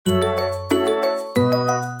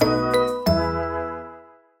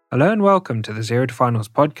Hello and welcome to the Zero to Finals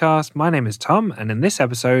podcast. My name is Tom, and in this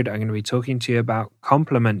episode, I'm going to be talking to you about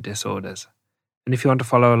complement disorders. And if you want to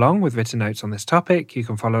follow along with written notes on this topic, you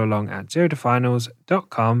can follow along at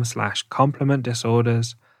zerotofinals.com/complement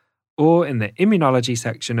disorders or in the immunology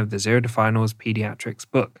section of the Zero to Finals pediatrics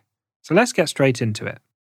book. So let's get straight into it.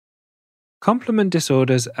 Complement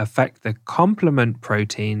disorders affect the complement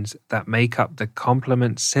proteins that make up the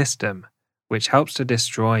complement system, which helps to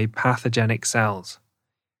destroy pathogenic cells.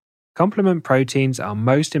 Complement proteins are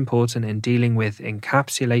most important in dealing with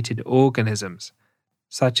encapsulated organisms,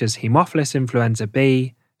 such as Haemophilus influenza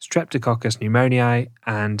B, Streptococcus pneumoniae,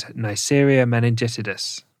 and Neisseria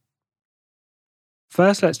meningitidis.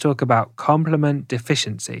 First, let's talk about complement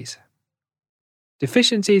deficiencies.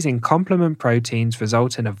 Deficiencies in complement proteins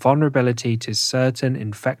result in a vulnerability to certain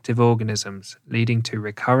infective organisms, leading to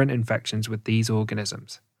recurrent infections with these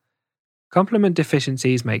organisms. Complement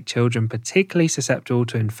deficiencies make children particularly susceptible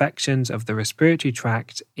to infections of the respiratory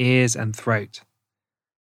tract, ears, and throat.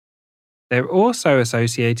 They're also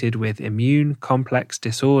associated with immune complex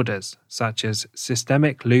disorders, such as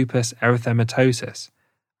systemic lupus erythematosus,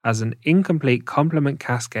 as an incomplete complement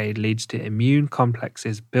cascade leads to immune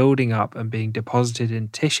complexes building up and being deposited in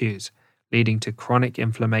tissues, leading to chronic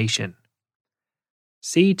inflammation.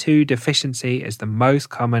 C2 deficiency is the most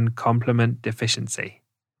common complement deficiency.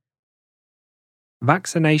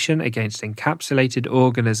 Vaccination against encapsulated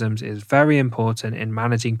organisms is very important in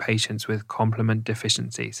managing patients with complement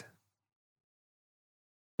deficiencies.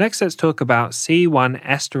 Next, let's talk about C1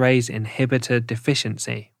 esterase inhibitor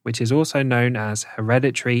deficiency, which is also known as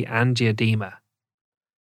hereditary angioedema.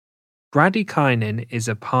 Bradykinin is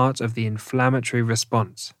a part of the inflammatory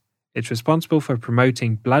response. It's responsible for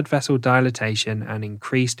promoting blood vessel dilatation and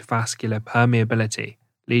increased vascular permeability,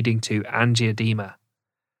 leading to angioedema.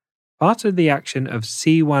 Part of the action of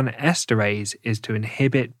C1 esterase is to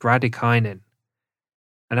inhibit bradykinin.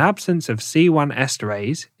 An absence of C1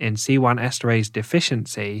 esterase in C1 esterase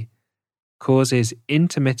deficiency causes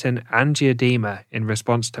intermittent angioedema in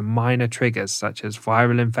response to minor triggers such as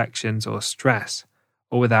viral infections or stress,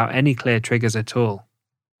 or without any clear triggers at all.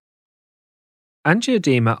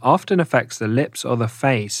 Angioedema often affects the lips or the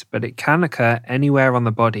face, but it can occur anywhere on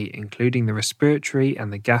the body, including the respiratory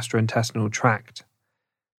and the gastrointestinal tract.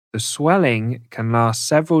 The swelling can last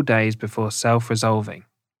several days before self-resolving.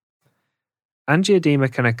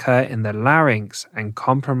 Angioedema can occur in the larynx and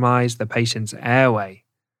compromise the patient's airway.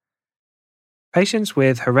 Patients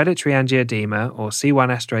with hereditary angioedema or C1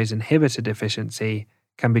 esterase inhibitor deficiency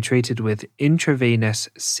can be treated with intravenous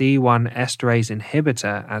C1 esterase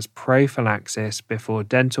inhibitor as prophylaxis before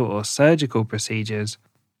dental or surgical procedures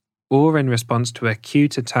or in response to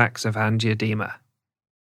acute attacks of angioedema.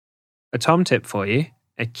 A Tom tip for you.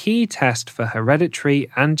 A key test for hereditary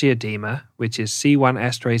angioedema, which is C1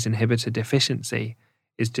 esterase inhibitor deficiency,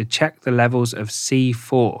 is to check the levels of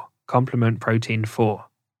C4, complement protein 4.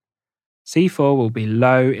 C4 will be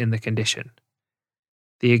low in the condition.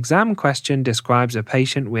 The exam question describes a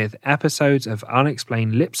patient with episodes of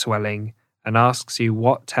unexplained lip swelling and asks you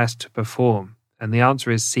what test to perform, and the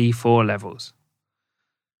answer is C4 levels.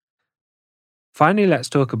 Finally, let's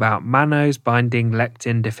talk about mannose binding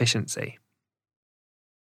lectin deficiency.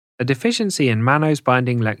 A deficiency in mannose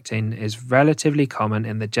binding lectin is relatively common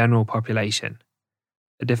in the general population.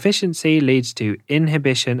 A deficiency leads to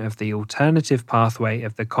inhibition of the alternative pathway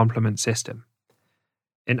of the complement system.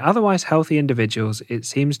 In otherwise healthy individuals, it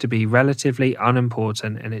seems to be relatively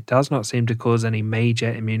unimportant and it does not seem to cause any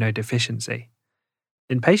major immunodeficiency.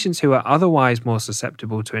 In patients who are otherwise more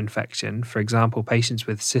susceptible to infection, for example patients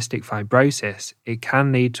with cystic fibrosis, it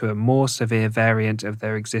can lead to a more severe variant of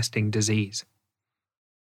their existing disease.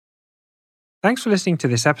 Thanks for listening to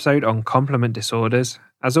this episode on complement disorders.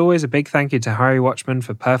 As always, a big thank you to Harry Watchman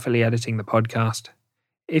for perfectly editing the podcast.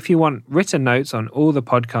 If you want written notes on all the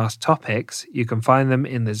podcast topics, you can find them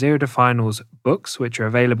in the Zero to Finals books, which are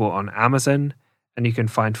available on Amazon, and you can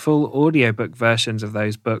find full audiobook versions of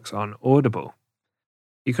those books on Audible.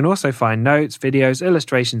 You can also find notes, videos,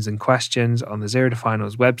 illustrations, and questions on the Zero to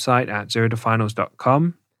Finals website at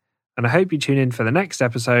zerotofinals.com. And I hope you tune in for the next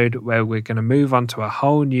episode where we're going to move on to a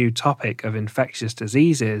whole new topic of infectious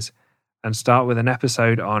diseases and start with an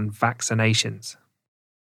episode on vaccinations.